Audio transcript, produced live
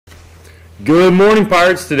Good morning,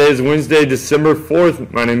 Pirates. Today is Wednesday, December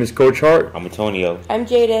 4th. My name is Coach Hart. I'm Antonio. I'm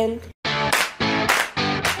Jaden.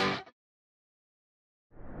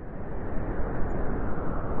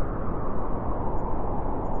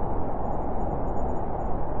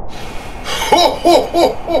 Ho, ho,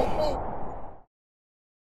 ho, ho, ho.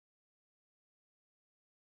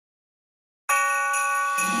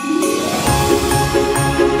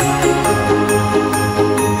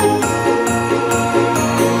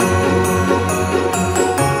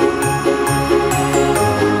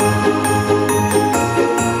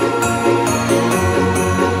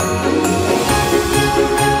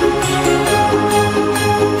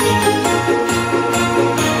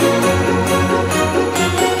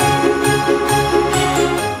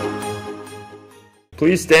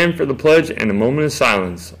 Please stand for the pledge and a moment of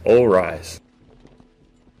silence. All rise.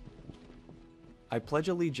 I pledge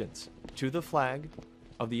allegiance to the flag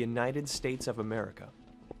of the United States of America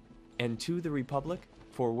and to the republic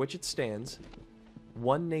for which it stands,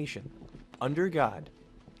 one nation, under God,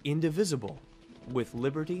 indivisible, with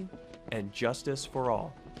liberty and justice for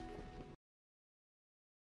all.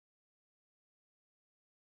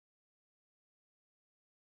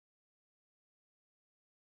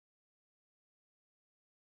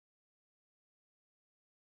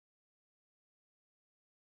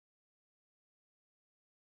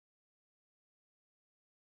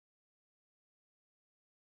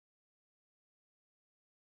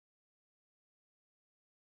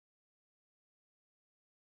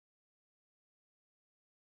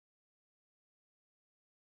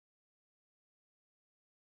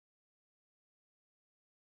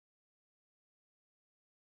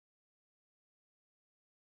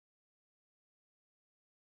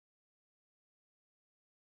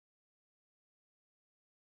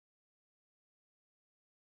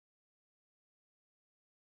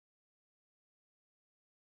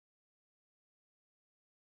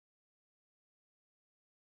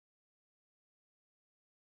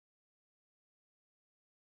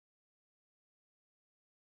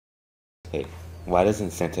 Hey, why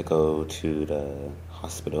doesn't Santa go to the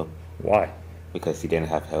hospital? Why? Because he didn't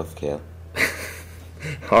have health care.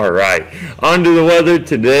 All right. On to the weather.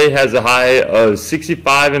 Today has a high of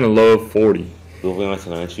 65 and a low of 40. Moving on to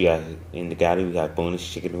lunch, in the galley we have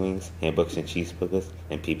boneless chicken wings, hamburgers and cheeseburgers,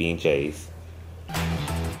 and PB&Js.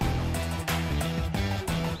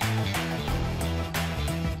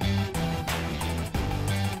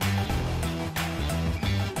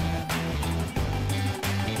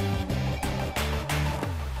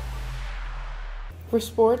 For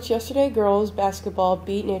sports, yesterday girls basketball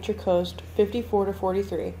beat Nature Coast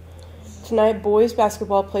 54-43. Tonight boys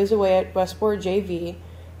basketball plays away at Westport JV,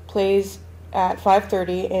 plays at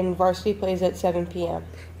 5:30, and varsity plays at 7 p.m.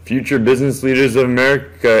 Future Business Leaders of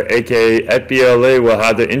America, aka FBLA, will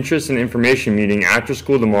have the Interest and Information meeting after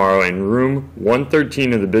school tomorrow in room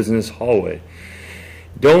 113 of the business hallway.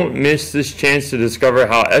 Don't miss this chance to discover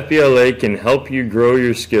how FBLA can help you grow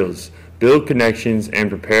your skills, build connections, and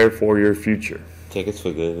prepare for your future. Tickets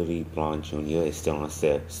for Goodly Blonde Jr. is still on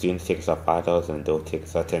sale. Student tickets are $5 and adult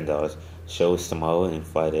tickets are $10. Show is tomorrow and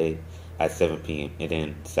Friday at 7 p.m. and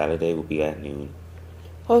then Saturday will be at noon.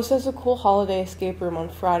 Host has a cool holiday escape room on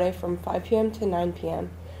Friday from 5 p.m. to 9 p.m.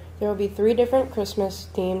 There will be 3 different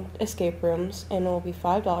Christmas-themed escape rooms, and it will be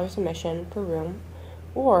 $5 admission per room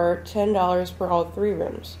or $10 for all 3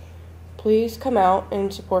 rooms. Please come out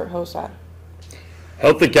and support HOSA.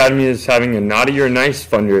 Health Academy is having a Naughty or Nice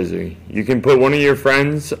fundraiser. You can put one of your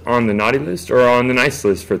friends on the naughty list or on the nice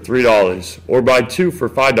list for $3, or buy 2 for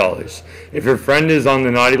 $5. If your friend is on the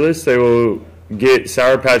naughty list, they will get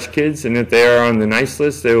Sour Patch Kids, and if they are on the nice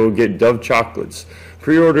list, they will get Dove chocolates.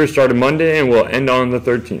 Pre-order started Monday and will end on the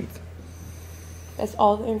 13th. That's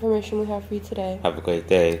all the information we have for you today. Have a great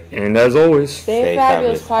day. And as always, Stay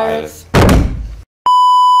fabulous, Pirates.